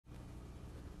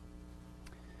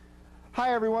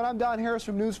Hi everyone, I'm Don Harris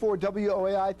from News 4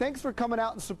 WOAI. Thanks for coming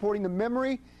out and supporting the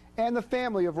memory and the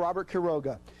family of Robert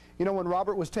Quiroga. You know, when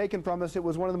Robert was taken from us, it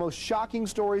was one of the most shocking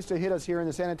stories to hit us here in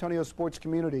the San Antonio sports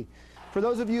community. For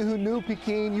those of you who knew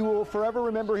Pikin, you will forever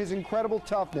remember his incredible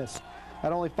toughness.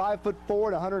 At only 5'4"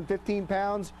 and 115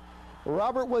 pounds,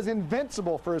 Robert was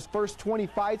invincible for his first 20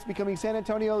 fights, becoming San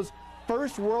Antonio's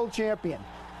first world champion.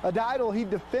 A title he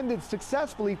defended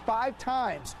successfully 5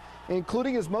 times,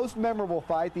 including his most memorable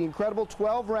fight, the incredible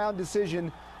 12-round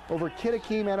decision over Kid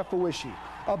Hakeem Anafawishi,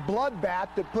 a bloodbath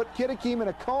that put Kid Hakeem in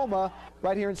a coma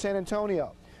right here in San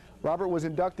Antonio. Robert was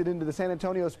inducted into the San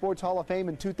Antonio Sports Hall of Fame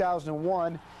in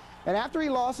 2001, and after he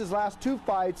lost his last 2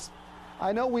 fights,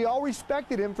 I know we all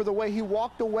respected him for the way he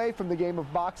walked away from the game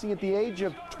of boxing at the age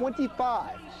of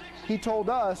 25. He told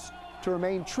us to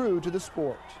remain true to the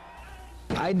sport.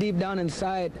 I deep down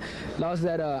inside lost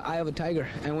that eye of a tiger,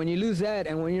 and when you lose that,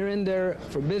 and when you're in there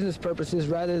for business purposes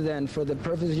rather than for the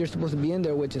purpose you're supposed to be in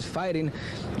there, which is fighting,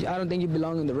 I don't think you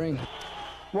belong in the ring.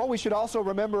 What we should also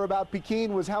remember about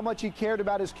Pikin was how much he cared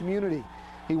about his community.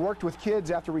 He worked with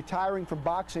kids after retiring from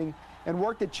boxing and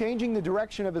worked at changing the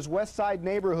direction of his West Side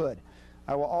neighborhood.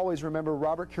 I will always remember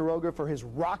Robert Quiroga for his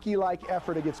Rocky-like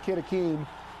effort against Kid Hakeem.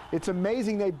 It's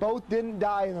amazing they both didn't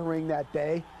die in the ring that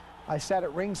day. I sat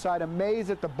at ringside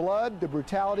amazed at the blood, the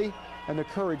brutality, and the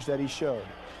courage that he showed.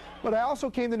 But I also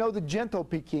came to know the gentle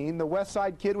Pikin, the West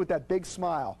Side kid with that big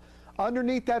smile.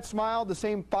 Underneath that smile, the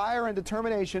same fire and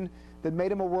determination that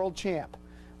made him a world champ.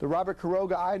 The Robert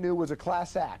Quiroga I knew was a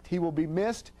class act. He will be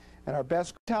missed, and our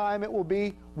best time it will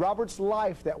be Robert's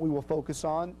life that we will focus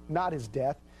on, not his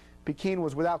death. Pikin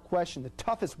was without question the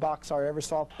toughest boxer I ever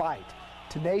saw fight.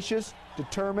 Tenacious,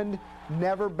 determined,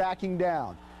 never backing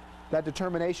down. That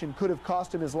determination could have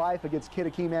cost him his life against Kid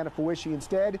Hakeem Anafawishi.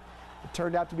 Instead, it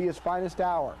turned out to be his finest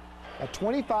hour. At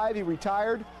 25, he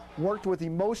retired, worked with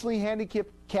emotionally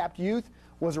handicapped youth,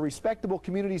 was a respectable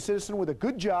community citizen with a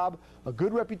good job, a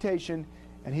good reputation,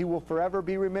 and he will forever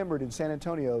be remembered in San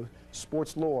Antonio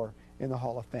sports lore in the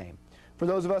Hall of Fame. For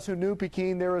those of us who knew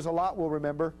Pikin, there is a lot we'll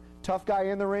remember. Tough guy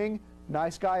in the ring,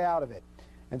 nice guy out of it.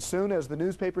 And soon as the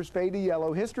newspapers fade to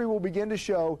yellow, history will begin to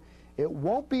show it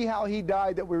won't be how he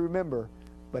died that we remember,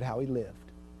 but how he lived.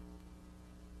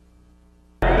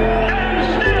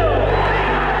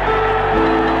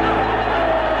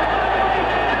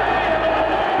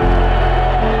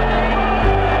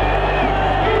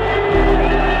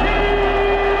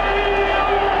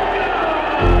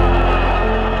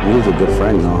 He's a good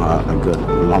friend, you know, a good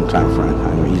long-time friend.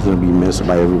 I mean, he's going to be missed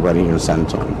by everybody here in San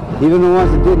Antonio. Even the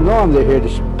ones that didn't know him, they're here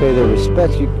to pay their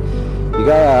respects. You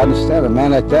gotta understand, a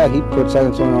man like that, he put San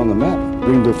Antonio on the map.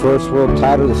 Bring the first world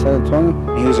title to San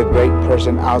Antonio. He was a great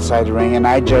person outside the ring, and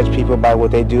I judge people by what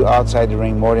they do outside the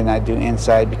ring more than I do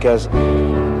inside, because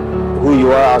who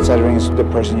you are outside the ring is the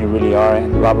person you really are,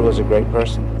 and Robert was a great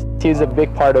person. He's a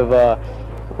big part of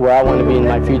where I want to be in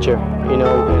my future, you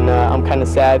know, and I'm kind of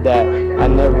sad that I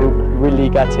never really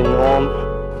got to know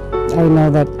him. I know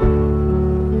that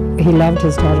he loved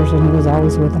his daughters and he was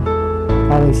always with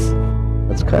them, always.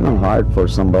 It's kind of hard for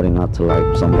somebody not to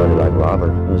like somebody like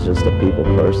Robert. He was just a people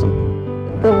person.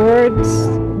 The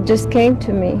words just came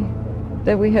to me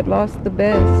that we had lost the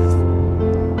best,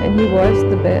 and he was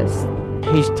the best.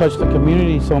 He's touched the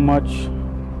community so much.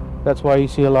 That's why you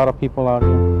see a lot of people out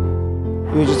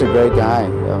here. He was just a great guy,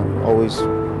 always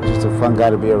just a fun guy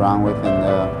to be around with,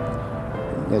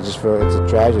 and I just feel it's a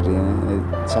tragedy,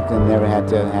 and it's something that never had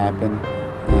to happen,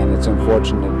 and it's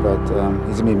unfortunate, but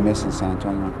he's going to be missed in San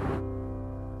Antonio.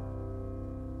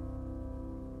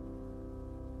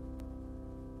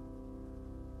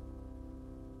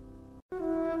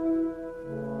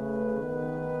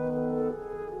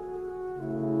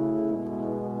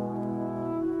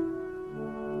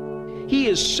 He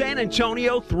is San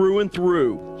Antonio through and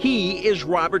through. He is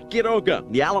Robert Quiroga,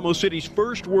 the Alamo City's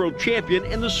first world champion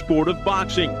in the sport of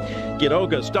boxing.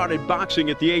 Quiroga started boxing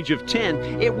at the age of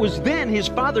 10. It was then his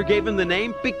father gave him the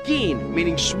name Pikin,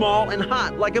 meaning small and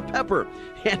hot like a pepper.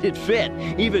 And it fit,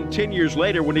 even 10 years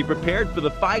later when he prepared for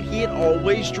the fight he had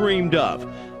always dreamed of.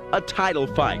 A title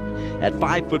fight. At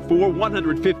 5'4",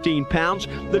 115 pounds,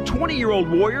 the 20-year-old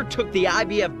warrior took the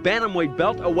IBF bantamweight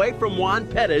belt away from Juan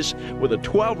Pettis with a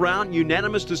 12-round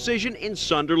unanimous decision in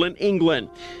Sunderland, England.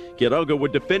 Quiroga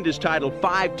would defend his title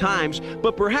 5 times,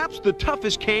 but perhaps the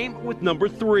toughest came with number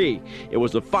 3. It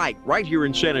was a fight right here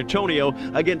in San Antonio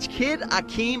against Kid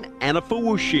Hakeem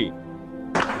Anafawishi.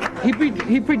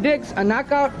 He predicts a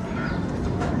knockout.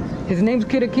 His name's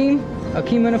Kid Hakeem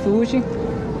Anafawishi.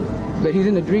 But he's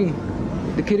in a dream.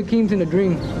 The Kid Hakeem's in a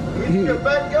dream. He's in your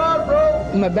backyard,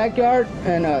 bro. In my backyard,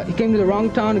 and he came to the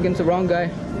wrong town against the wrong guy.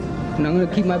 and I'm going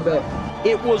to keep my belt.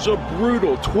 It was a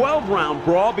brutal 12-round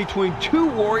brawl between two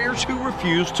warriors who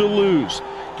refused to lose.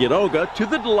 Quiroga, to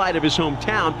the delight of his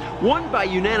hometown, won by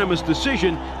unanimous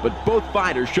decision, but both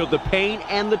fighters showed the pain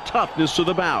and the toughness of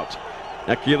the bout.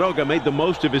 Now, Quiroga made the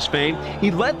most of his fame. He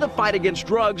led the fight against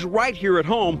drugs right here at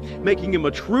home, making him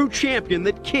a true champion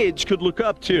that kids could look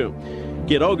up to.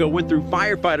 Quiroga went through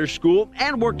firefighter school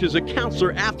and worked as a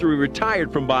counselor after he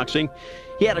retired from boxing.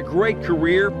 He had a great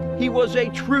career. He was a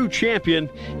true champion.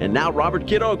 And now Robert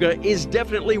Quiroga is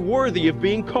definitely worthy of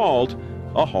being called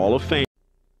a Hall of Famer.